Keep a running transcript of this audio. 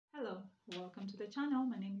Welcome to the channel.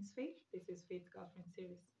 My name is Faith. This is Faith Girlfriend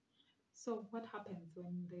series. So what happens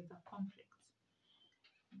when there's a conflict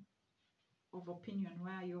of opinion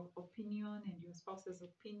where your opinion and your spouse's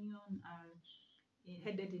opinion are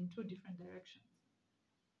headed in two different directions?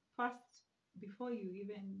 First, before you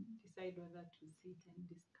even decide whether to sit and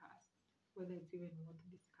discuss, whether it's even worth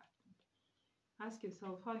discussing, ask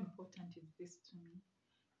yourself, how important is this to me?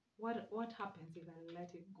 What happens if I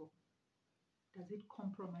let it go? Does it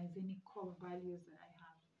compromise any core values that I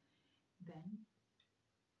have? Then,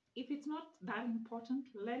 if it's not that important,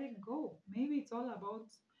 let it go. Maybe it's all about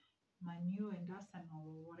Manu and Arsenal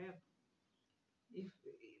or whatever. If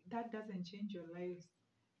that doesn't change your lives,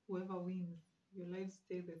 whoever wins, your lives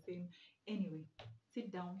stay the same. Anyway,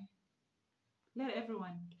 sit down. Let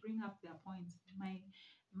everyone bring up their points. My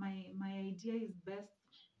idea is best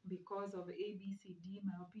because of A, B, C, D.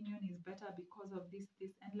 My opinion is better because of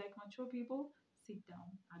this. And like mature people, sit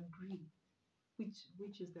down, agree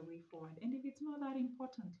which is the way forward. And if it's not that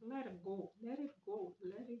important, let it go. Let it go.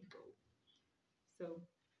 Let it go. So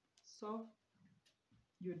solve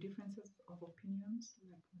your differences of opinions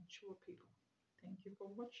like mature people. Thank you for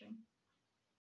watching.